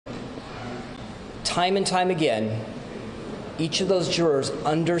time and time again, each of those jurors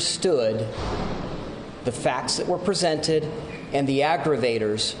understood the facts that were presented and the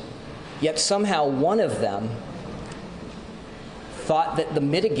aggravators, yet somehow one of them thought that the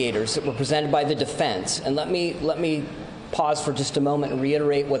mitigators that were presented by the defense, and let me pause for just a moment and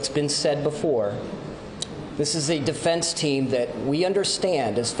reiterate what's been said before. This is a defense team that we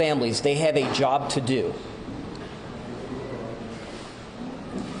understand as families, they have a job to do.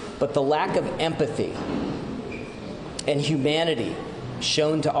 But the lack of empathy and humanity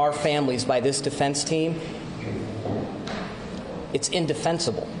shown to our families by this defense team, it's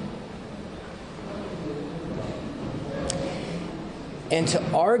indefensible. And to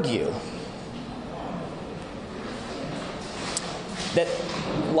argue that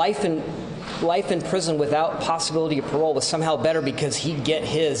life in prison without possibility of parole was somehow better because he'd get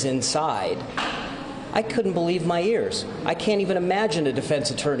his inside, I couldn't believe my ears. I can't even imagine a defense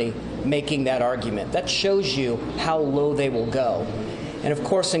attorney making that argument. That shows you how low they will go. And of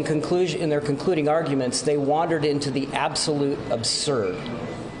course, in their concluding arguments, they wandered into the absolute absurd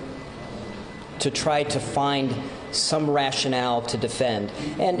to try to find some rationale to defend.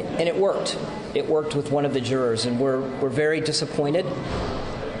 And it worked. It worked with one of the jurors, and we're very disappointed.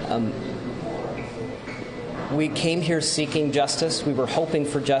 We came here seeking justice. We were hoping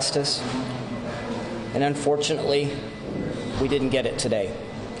for justice. And unfortunately, we didn't get it today.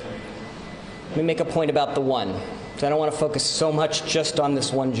 Let me make a point about the one. I don't want to focus so much just on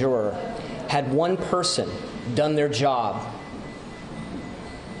this one juror. Had one person done their job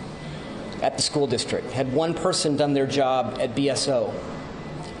at the school district, had one person done their job at BSO,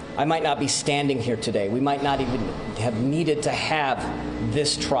 I might not be standing here today. We might not even have needed to have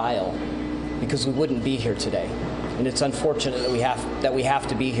this trial because we wouldn't be here today. And it's unfortunate that we have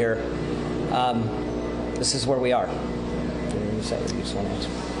to be here. This is where we are. You just want to answer?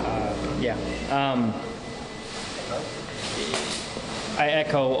 I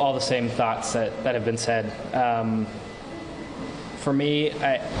echo all the same thoughts that have been said. For me,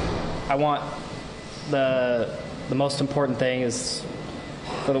 I want the most important thing is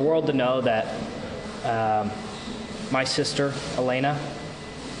for the world to know that my sister, Alaina,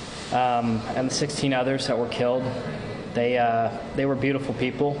 and the 16 others that were killed, they were beautiful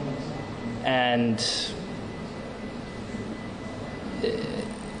people, and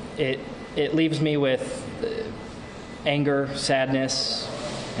it leaves me with anger, sadness,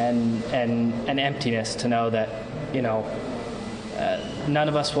 and emptiness to know that, none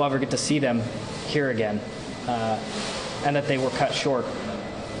of us will ever get to see them here again, and that they were cut short.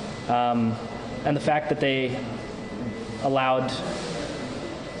 And the fact that they allowed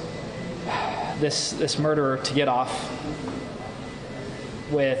this murderer to get off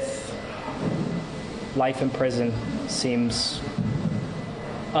with life in prison seems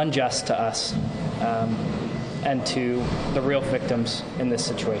unjust to us and to the real victims in this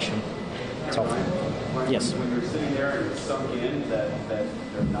situation. That's all. Yes. When you're sitting there and it's sunk in that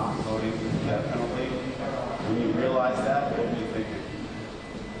they're not voting for the death penalty, when you realize that, what do you think?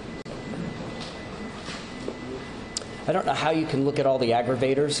 I don't know how you can look at all the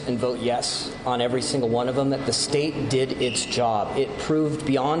aggravators and vote yes on every single one of them. That the state did its job. It proved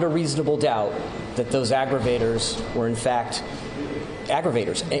beyond a reasonable doubt that those aggravators were in fact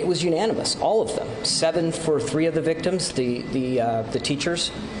aggravators. It was unanimous, all of them. 7 for 3 of the victims, the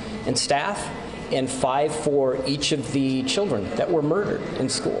teachers and staff, and 5 for each of the children that were murdered in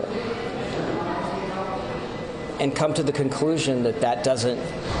school. And come to the conclusion that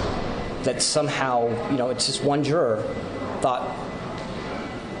somehow, it's just one juror thought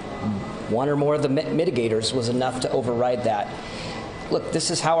one or more of the mitigators was enough to override that. Look,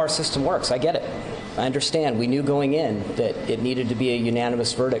 this is how our system works. I get it. I understand. We knew going in that it needed to be a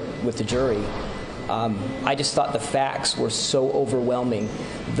unanimous verdict with the jury. I just thought the facts were so overwhelming.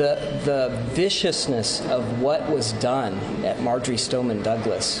 The viciousness of what was done at Marjory Stoneman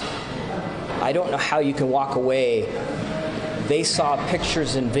Douglas, I don't know how you can walk away. They saw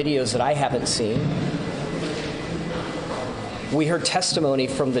pictures and videos that I haven't seen. We heard testimony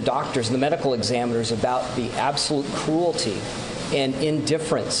from the doctors and the medical examiners about the absolute cruelty and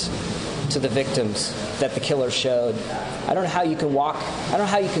indifference to the victims that the killer showed. I don't know how you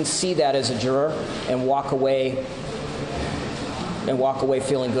can see that as a juror and walk away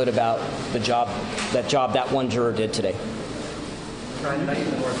feeling good about that one juror did today. Ryan, I know you've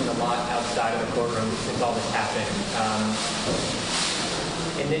been working a lot outside of the courtroom since all this happened.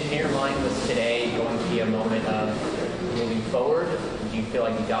 In your mind, was today going to be a moment of moving forward? Do you feel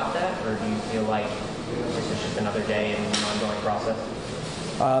like you got that, or do you feel like this is just another day in an ongoing process?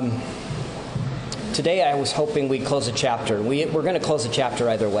 Today I was hoping we'd close a chapter. We're going to close a chapter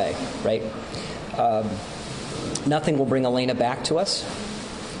either way, right? Nothing will bring Alaina back to us.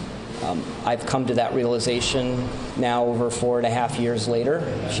 I've come to that realization now over 4.5 years later.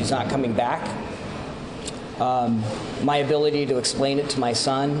 She's not coming back. My ability to explain it to my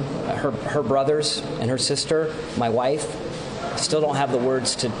son, her brothers and her sister, my wife, still don't have the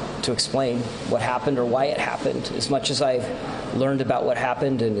words to explain what happened or why it happened. As much as I've learned about what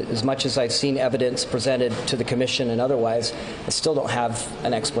happened and as much as I've seen evidence presented to the commission and otherwise, I still don't have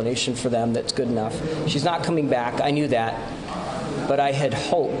an explanation for them that's good enough. She's not coming back. I knew that. But I had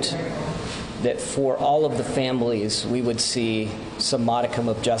hoped that for all of the families, we would see some modicum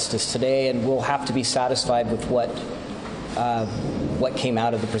of justice today, and we'll have to be satisfied with what came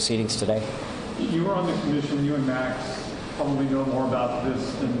out of the proceedings today. You were on the commission. You and Max probably know more about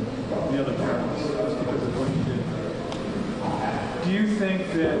this than the other parents, just because of what you did. Do you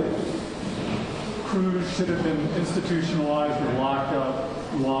think that Cruz should have been institutionalized or locked up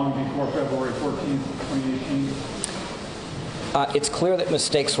long before February 14th, 2018? It's clear that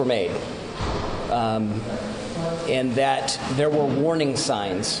mistakes were made, and that there were warning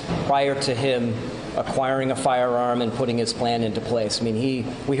signs prior to him acquiring a firearm and putting his plan into place. I mean,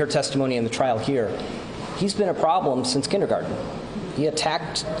 we heard testimony in the trial here. He's been a problem since kindergarten. He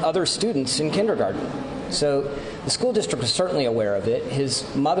attacked other students in kindergarten. So the school district was certainly aware of it. His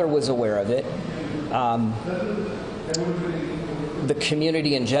mother was aware of it. The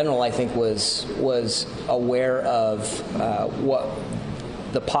community in general, I think, was aware of what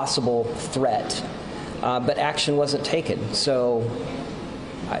the possible threat, but action wasn't taken. So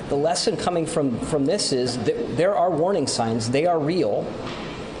the lesson coming from this is that there are warning signs. They are real.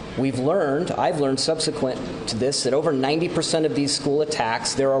 I've learned subsequent to this, that over 90% of these school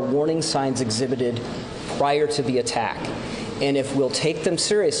attacks, there are warning signs exhibited prior to the attack. And if we'll take them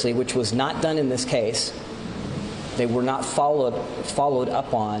seriously, which was not done in this case, they were not followed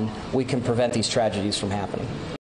up on, we can prevent these tragedies from happening.